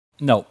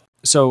No.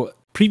 So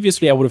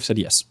previously I would have said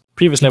yes.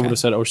 Previously I would have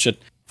said, oh shit,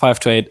 5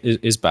 to 8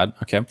 is bad.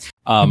 Okay.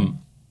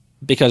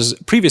 Because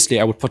previously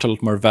I would put a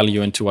lot more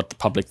value into what the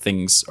public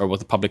thinks or what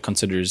the public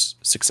considers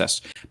success.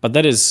 But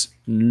that is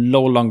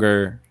no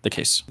longer the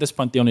case. At this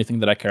point, the only thing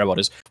that I care about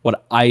is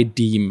what I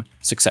deem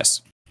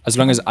success. As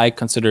long as I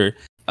consider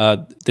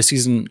the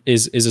season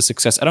is a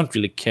success, I don't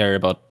really care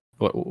about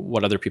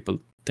what other people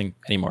think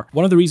anymore.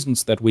 One of the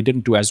reasons that we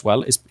didn't do as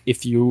well is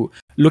if you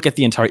look at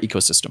the entire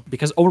ecosystem,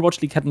 because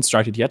Overwatch League hadn't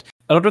started yet.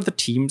 A lot of the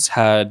teams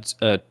had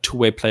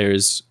two-way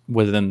players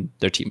within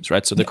their teams,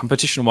 right? So the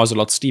competition was a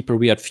lot steeper.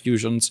 We had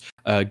Fusions.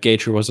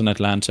 Gator was in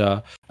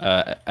Atlanta.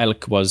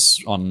 Elk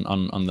was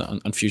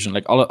on Fusion.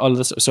 Like all of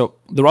this. So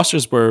the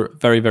rosters were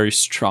very, very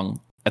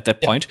strong at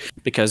that point,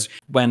 because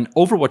when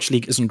Overwatch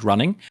League isn't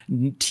running,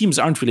 teams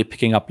aren't really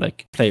picking up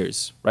like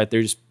players, right?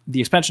 There's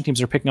the expansion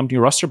teams are picking up new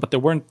roster, but there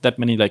weren't that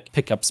many like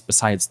pickups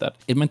besides that.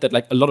 It meant that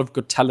like a lot of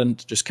good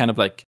talent just kind of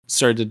like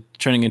started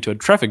turning into a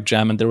traffic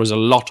jam, and there was a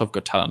lot of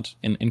good talent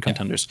in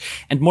contenders.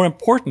 And more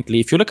importantly,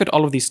 if you look at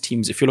all of these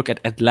teams, if you look at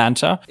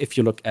Atlanta, if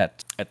you look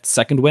at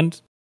Second Wind,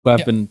 who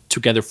have been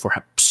together for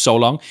so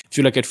long. If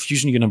you look at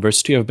Fusion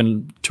University, who have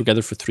been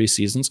together for 3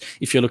 seasons.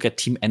 If you look at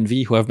Team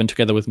Envy, who have been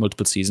together with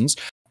multiple seasons.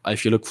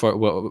 If you look for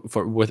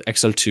with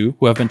XL2,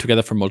 who have been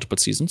together for multiple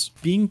seasons.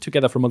 Being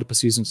together for multiple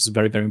seasons is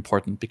very, very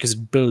important because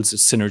it builds a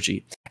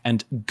synergy.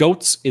 And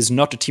GOATS is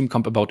not a team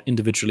comp about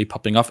individually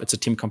popping off. It's a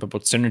team comp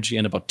about synergy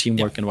and about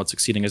teamwork and about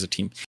succeeding as a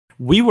team.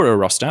 We were a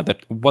roster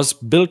that was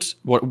built,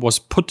 was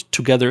put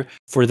together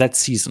for that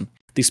season.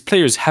 These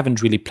players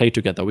haven't really played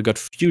together. We got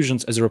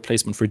Fusions as a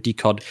replacement for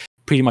Decod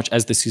pretty much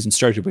as the season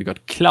started. We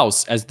got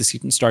Klaus as the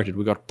season started.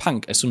 We got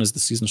Punk as soon as the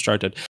season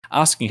started.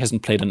 Asking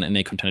hasn't played in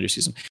a contender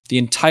season. The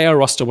entire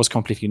roster was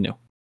completely new.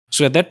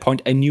 So at that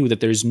point, I knew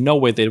that there is no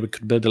way that we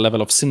could build a level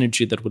of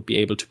synergy that would be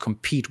able to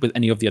compete with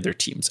any of the other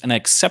teams. And I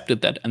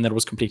accepted that, and that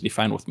was completely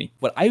fine with me.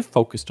 What I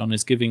focused on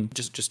is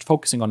just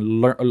focusing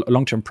on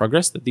long-term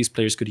progress that these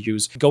players could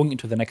use going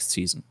into the next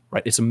season,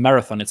 right? It's a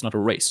marathon, it's not a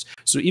race.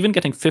 So even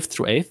getting 5th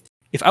through 8th,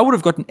 if I would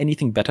have gotten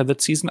anything better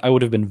that season, I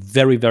would have been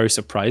very, very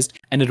surprised.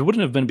 And it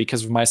wouldn't have been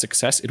because of my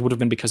success. It would have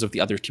been because of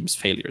the other team's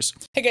failures.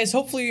 Hey guys,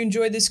 hopefully you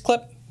enjoyed this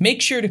clip.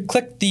 Make sure to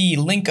click the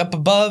link up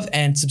above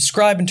and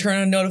subscribe and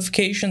turn on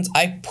notifications.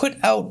 I put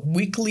out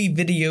weekly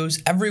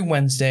videos every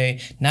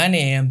Wednesday, 9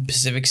 a.m.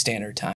 Pacific Standard Time.